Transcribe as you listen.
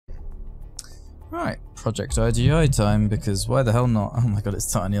Right, Project IGI time, because why the hell not? Oh my god, it's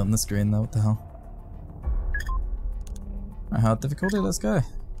tiny on the screen though, what the hell. Right, hard difficulty, let's go.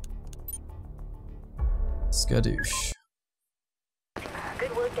 Skadoosh.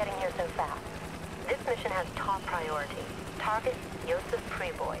 Good work getting here so fast. This mission has top priority. Target, Yosef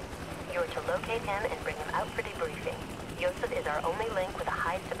Preboy. You're to locate him and bring him out for debriefing. Yosef is our only link with a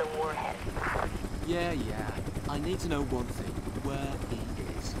heist to the warhead. Yeah. I need to know one thing. Where he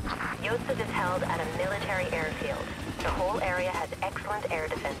is. Yosef is held at a military airfield. The whole area has excellent air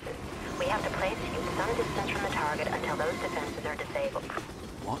defenses. We have to place you some distance from the target until those defenses are disabled.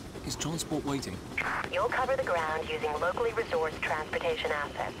 What? Is transport waiting? You'll cover the ground using locally resourced transportation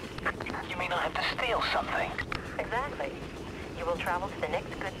assets. You mean I have to steal something? Exactly. You will travel to the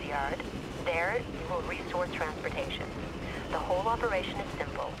next goods yard. There, you will resource transportation. The whole operation is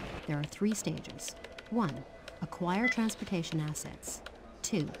simple. There are 3 stages. 1. Acquire transportation assets.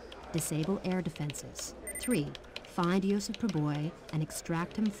 2. Disable air defenses. 3. Find Yosef Preboy and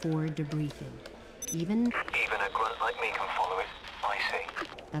extract him for debriefing. Even Even a grunt like me can follow it. I see.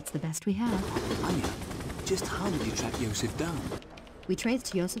 that's the best we have. Anya, just how did you track Yosef down? We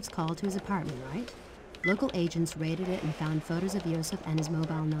traced Yosef's call to his apartment, right? Local agents raided it and found photos of Yosef and his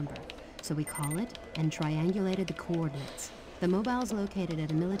mobile number. So we call it and triangulated the coordinates. The mobile is located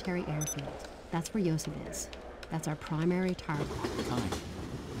at a military airfield. That's where Yosef is. That's our primary target. Fine.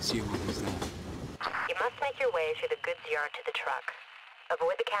 Assuming he's there. You must make your way through the goods yard to the truck.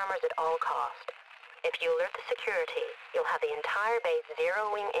 Avoid the cameras at all cost. If you alert the security, you'll have the entire base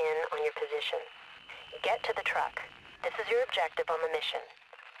zeroing in on your position. Get to the truck. This is your objective on the mission.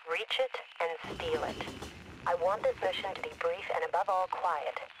 Reach it and steal it. I want this mission to be brief and above all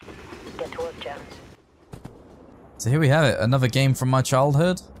quiet. Get to work, Jones. So here we have it, another game from my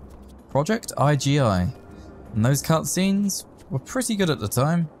childhood. Project IGI. And those cutscenes were pretty good at the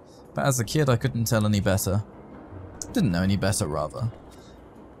time, but as a kid I couldn't tell any better. Didn't know any better, rather.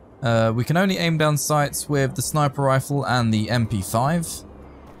 We can only aim down sights with the sniper rifle and the MP5.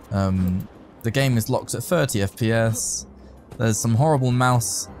 The game is locked at 30 FPS. There's some horrible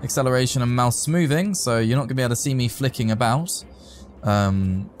mouse acceleration and mouse smoothing, so you're not going to be able to see me flicking about.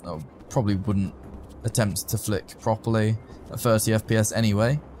 I probably wouldn't attempt to flick properly at 30 FPS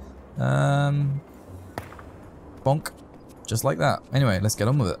anyway. Bonk. Just like that. Anyway, let's get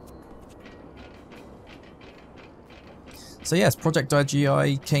on with it. So yes, Project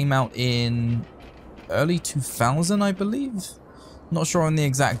IGI came out in early 2000, I believe. Not sure on the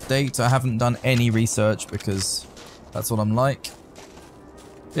exact date. I haven't done any research because that's what I'm like.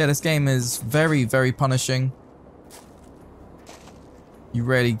 Yeah, this game is very, very punishing. You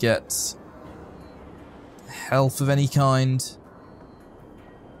rarely get health of any kind.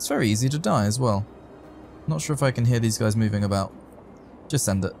 It's very easy to die as well. Not sure if I can hear these guys moving about. Just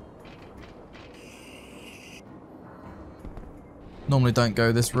send it. Normally don't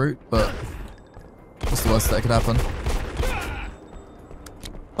go this route, but what's the worst that could happen?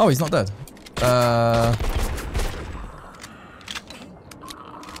 Oh, he's not dead.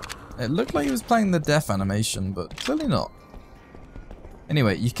 It looked like he was playing the death animation, but clearly not.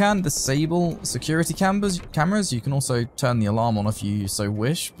 Anyway, you can disable security cameras. You can also turn the alarm on if you so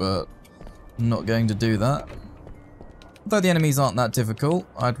wish, but I'm not going to do that. Though the enemies aren't that difficult,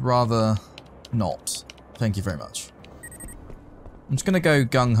 I'd rather not. Thank you very much. I'm just going to go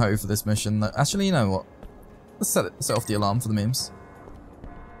gung-ho for this mission. Actually, you know what? Let's set off the alarm for the memes.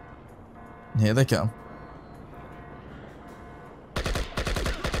 And here they come.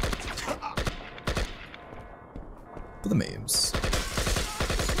 For the memes.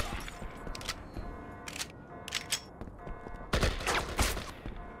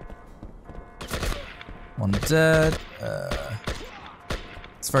 One dead.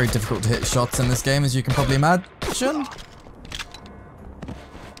 It's very difficult to hit shots in this game, as you can probably imagine.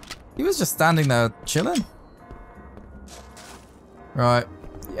 He was just standing there chilling. Right.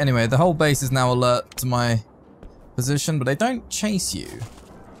 Anyway, the whole base is now alert to my position, but they don't chase you.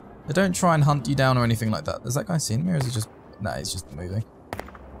 They don't try and hunt you down or anything like that. Has that guy seen me, or is he just... Nah, he's just moving.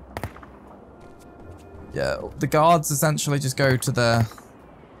 Yeah, the guards essentially just go to their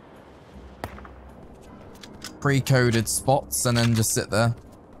pre-coded spots and then just sit there.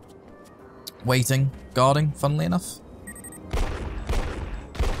 Waiting, guarding, funnily enough.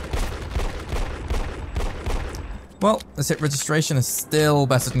 Well, this hit registration is still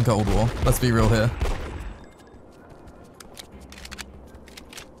better than Cold War. Let's be real here.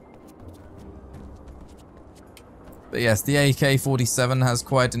 But yes, the AK-47 has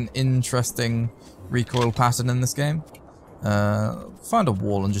quite an interesting recoil pattern in this game. Find a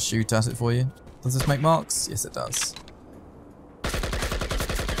wall and just shoot at it for you. Does this make marks? Yes, it does.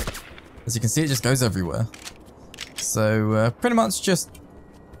 As you can see, it just goes everywhere. So, pretty much just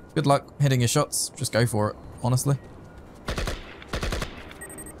good luck hitting your shots. Just go for it, honestly.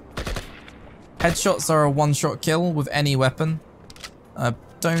 Headshots are a one-shot kill with any weapon. I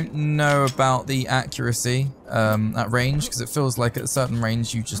don't know about the accuracy at range, because it feels like at a certain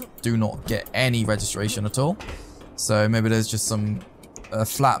range you just do not get any registration at all. So maybe there's just some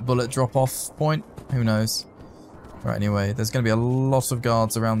flat bullet drop-off point. Who knows? Right, anyway, there's going to be a lot of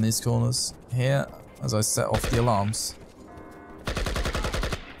guards around these corners here as I set off the alarms.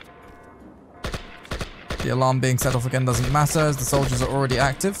 The alarm being set off again doesn't matter as the soldiers are already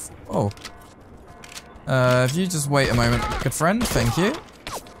active. Oh. If you just wait a moment, good friend, thank you.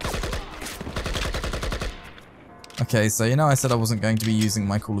 Okay, so you know I said I wasn't going to be using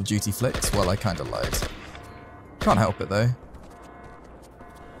my Call of Duty flicks? Well, I kinda lied. Can't help it though.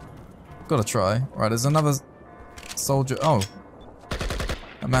 Gotta try. Right, there's another soldier. Oh.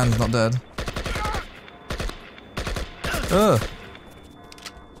 That man's not dead. Ugh.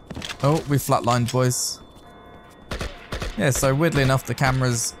 Oh, we flatlined, boys. Yeah, so weirdly enough, the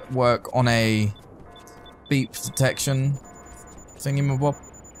cameras work on a beep detection thingy-mabob.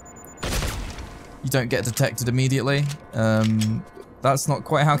 You don't get detected immediately. That's not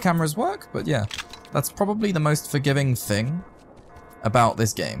quite how cameras work, but yeah. That's probably the most forgiving thing about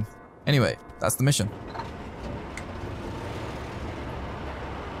this game. Anyway, that's the mission.